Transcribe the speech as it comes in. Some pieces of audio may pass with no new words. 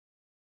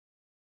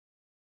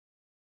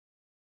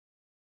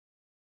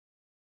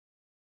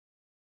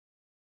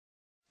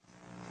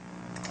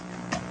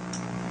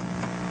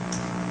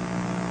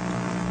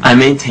I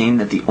maintain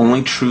that the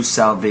only true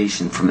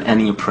salvation from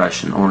any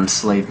oppression or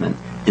enslavement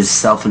is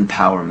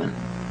self-empowerment,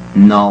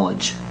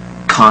 knowledge,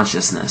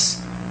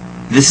 consciousness.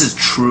 This is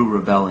true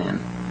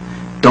rebellion.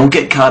 Don't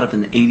get caught up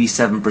in the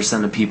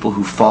 87% of people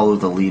who follow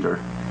the leader.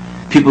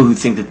 People who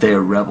think that they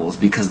are rebels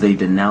because they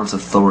denounce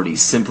authority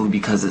simply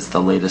because it's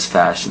the latest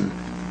fashion.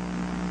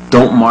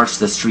 Don't march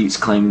the streets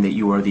claiming that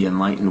you are the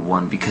enlightened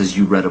one because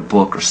you read a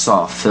book or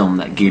saw a film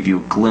that gave you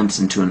a glimpse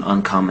into an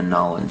uncommon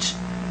knowledge.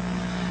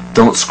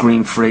 Don't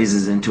scream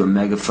phrases into a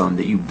megaphone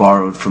that you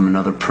borrowed from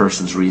another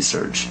person's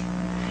research.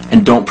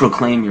 And don't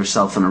proclaim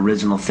yourself an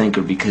original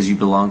thinker because you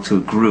belong to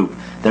a group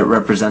that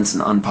represents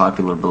an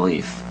unpopular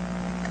belief.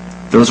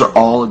 Those are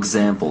all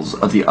examples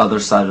of the other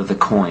side of the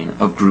coin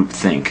of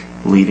groupthink,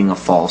 leading a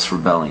false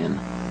rebellion.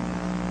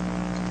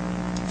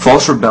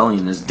 False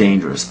rebellion is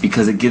dangerous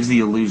because it gives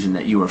the illusion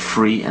that you are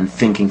free and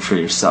thinking for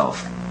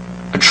yourself.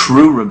 A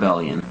true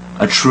rebellion,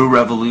 a true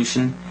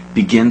revolution,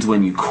 begins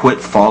when you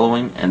quit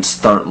following and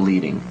start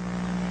leading.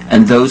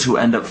 And those who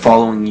end up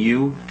following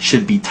you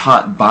should be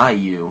taught by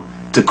you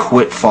to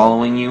quit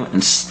following you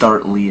and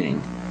start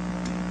leading.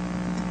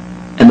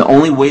 And the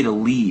only way to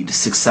lead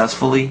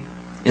successfully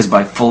is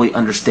by fully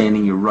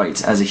understanding your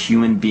rights as a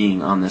human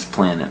being on this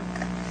planet.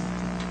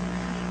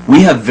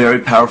 We have very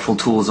powerful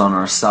tools on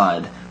our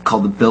side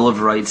called the Bill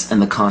of Rights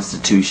and the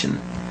Constitution.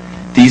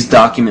 These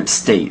documents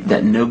state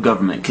that no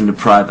government can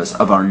deprive us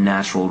of our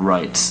natural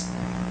rights.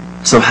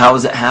 So how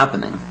is it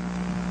happening?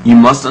 You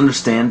must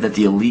understand that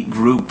the elite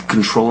group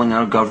controlling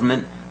our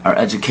government, our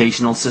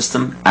educational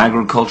system,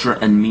 agriculture,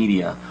 and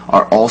media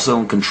are also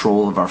in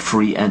control of our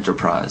free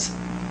enterprise.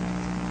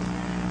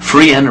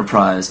 Free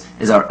enterprise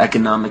is our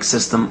economic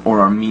system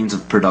or our means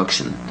of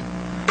production,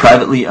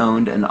 privately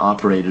owned and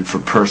operated for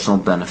personal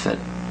benefit.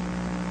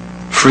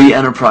 Free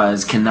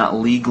enterprise cannot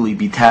legally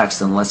be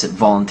taxed unless it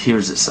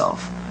volunteers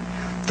itself.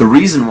 The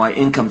reason why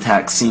income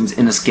tax seems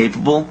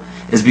inescapable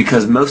is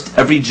because most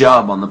every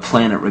job on the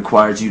planet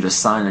requires you to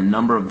sign a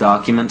number of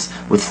documents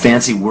with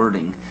fancy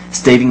wording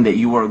stating that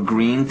you are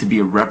agreeing to be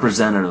a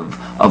representative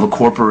of a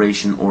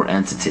corporation or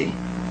entity.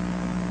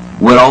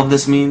 What all of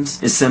this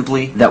means is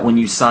simply that when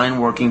you sign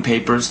working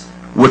papers,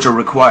 which are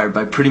required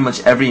by pretty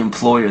much every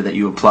employer that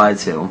you apply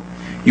to,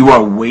 you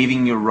are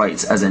waiving your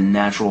rights as a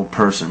natural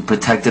person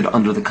protected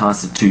under the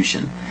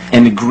Constitution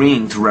and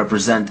agreeing to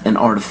represent an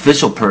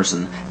artificial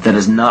person that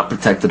is not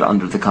protected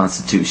under the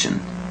Constitution.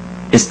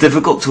 It's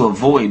difficult to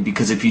avoid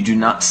because if you do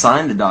not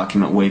sign the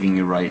document waiving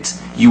your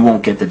rights, you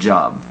won't get the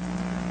job.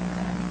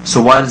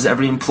 So why does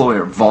every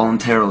employer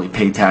voluntarily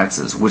pay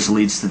taxes, which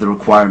leads to the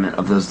requirement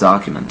of those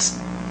documents?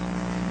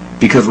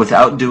 Because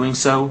without doing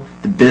so,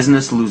 the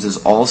business loses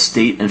all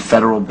state and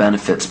federal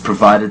benefits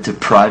provided to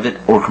private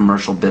or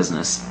commercial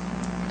business.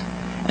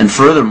 And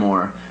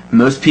furthermore,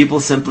 most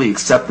people simply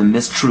accept the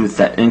mistruth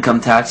that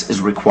income tax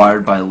is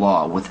required by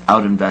law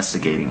without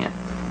investigating it.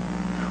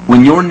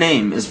 When your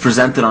name is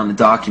presented on a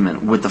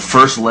document with the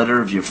first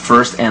letter of your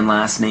first and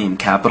last name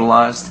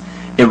capitalized,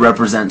 it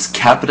represents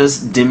capitis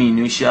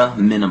diminutia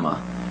minima,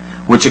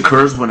 which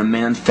occurs when a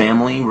man's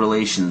family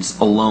relations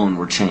alone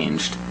were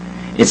changed.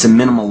 It's a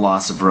minimal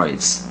loss of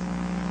rights.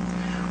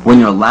 When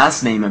your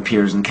last name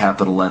appears in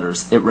capital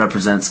letters, it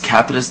represents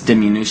capitis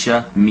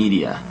diminutia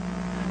media,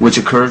 which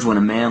occurs when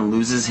a man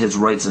loses his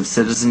rights of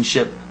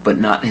citizenship but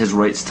not his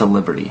rights to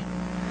liberty.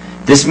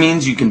 This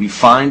means you can be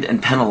fined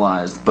and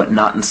penalized but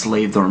not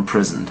enslaved or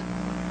imprisoned.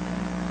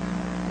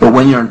 But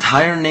when your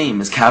entire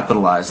name is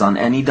capitalized on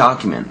any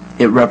document,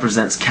 it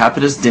represents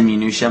capitis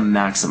diminutia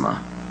maxima,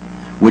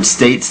 which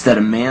states that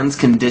a man's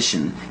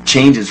condition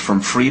changes from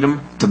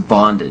freedom to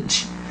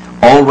bondage.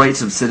 All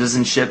rights of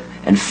citizenship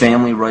and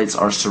family rights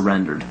are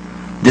surrendered.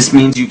 This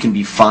means you can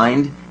be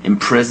fined,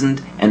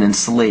 imprisoned, and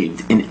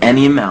enslaved in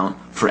any amount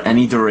for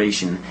any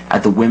duration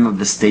at the whim of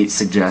the state's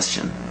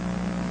suggestion.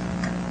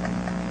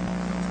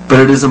 But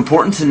it is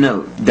important to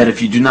note that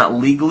if you do not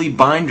legally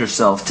bind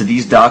yourself to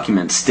these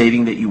documents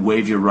stating that you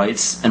waive your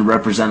rights and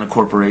represent a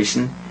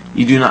corporation,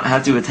 you do not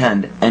have to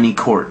attend any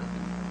court.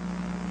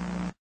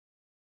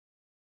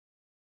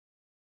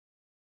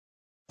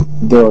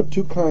 There are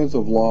two kinds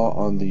of law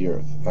on the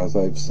earth, as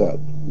I've said.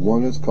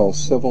 One is called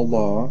civil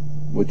law,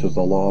 which is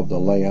the law of the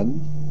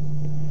land,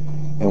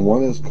 and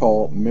one is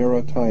called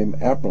maritime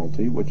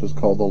admiralty, which is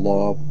called the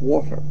law of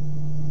water.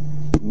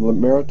 The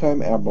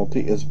maritime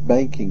admiralty is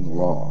banking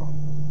law.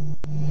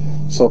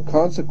 So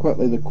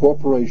consequently, the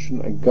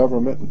corporation and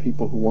government and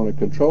people who want to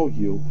control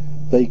you,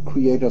 they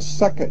create a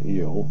second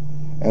you,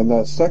 and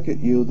that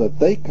second you that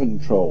they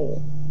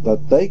control,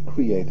 that they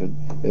created,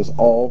 is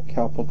all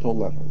capital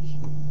letters.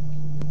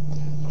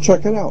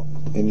 Check it out.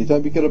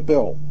 Anytime you get a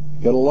bill,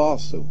 you get a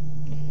lawsuit,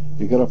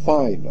 you get a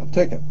fine, a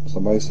ticket,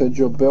 somebody sends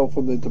you a bill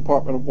from the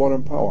Department of Water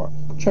and Power,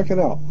 check it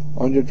out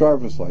on your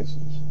driver's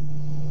license,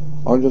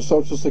 on your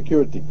Social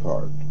Security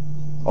card,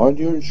 on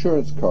your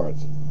insurance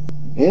cards.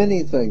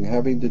 Anything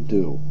having to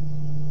do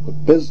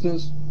with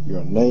business,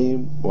 your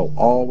name will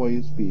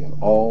always be in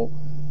all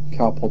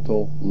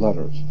capital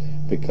letters,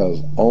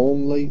 because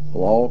only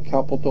all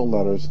capital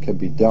letters can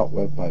be dealt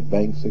with by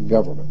banks and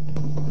government.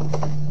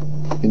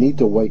 You need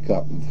to wake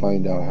up and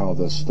find out how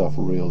this stuff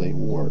really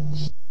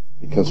works.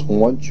 Because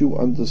once you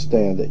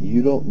understand that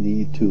you don't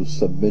need to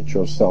submit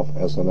yourself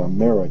as an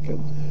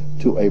American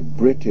to a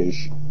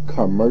British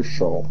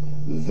commercial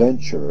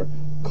venture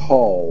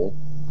called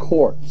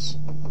courts.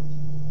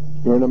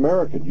 You're an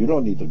American. You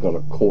don't need to go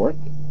to court.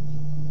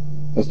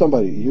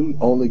 You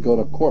only go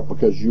to court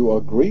because you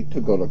agreed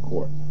to go to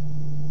court.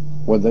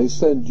 When they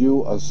send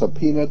you a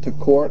subpoena to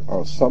court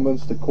or a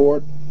summons to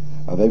court,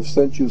 and they've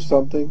sent you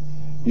something,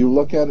 you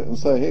look at it and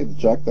say, hey,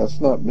 Jack, that's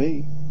not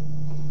me.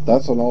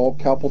 That's in all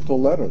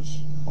capital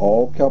letters.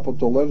 All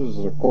capital letters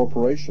is a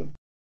corporation.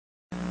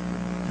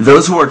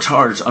 Those who are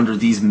charged under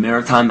these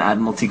maritime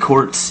admiralty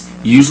courts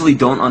usually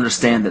don't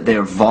understand that they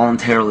are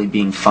voluntarily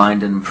being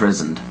fined and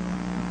imprisoned.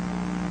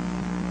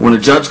 When a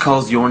judge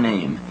calls your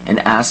name and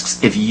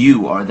asks if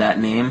you are that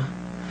name,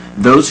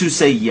 those who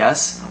say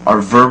yes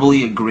are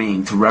verbally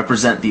agreeing to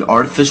represent the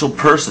artificial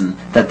person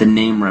that the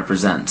name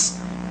represents.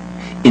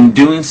 In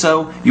doing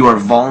so, you are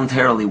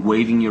voluntarily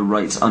waiving your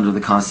rights under the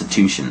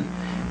Constitution.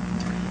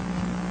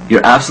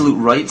 Your absolute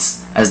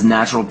rights as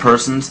natural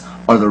persons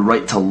are the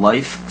right to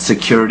life,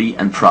 security,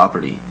 and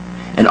property.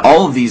 And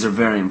all of these are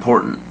very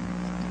important.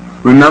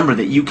 Remember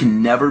that you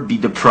can never be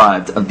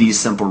deprived of these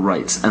simple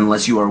rights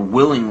unless you are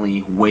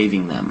willingly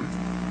waiving them.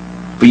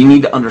 But you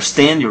need to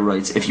understand your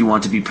rights if you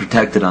want to be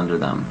protected under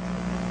them.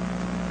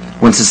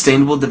 When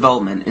sustainable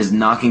development is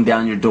knocking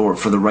down your door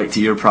for the right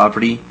to your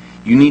property,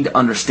 you need to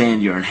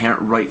understand your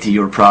inherent right to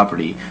your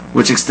property,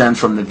 which extends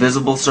from the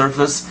visible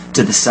surface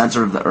to the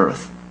center of the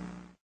earth.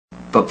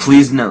 But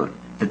please note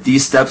that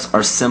these steps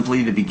are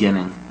simply the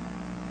beginning.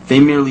 They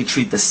merely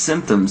treat the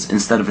symptoms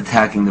instead of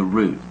attacking the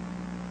root.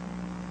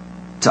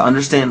 To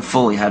understand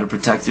fully how to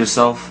protect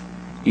yourself,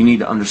 you need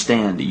to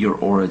understand your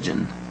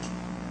origin.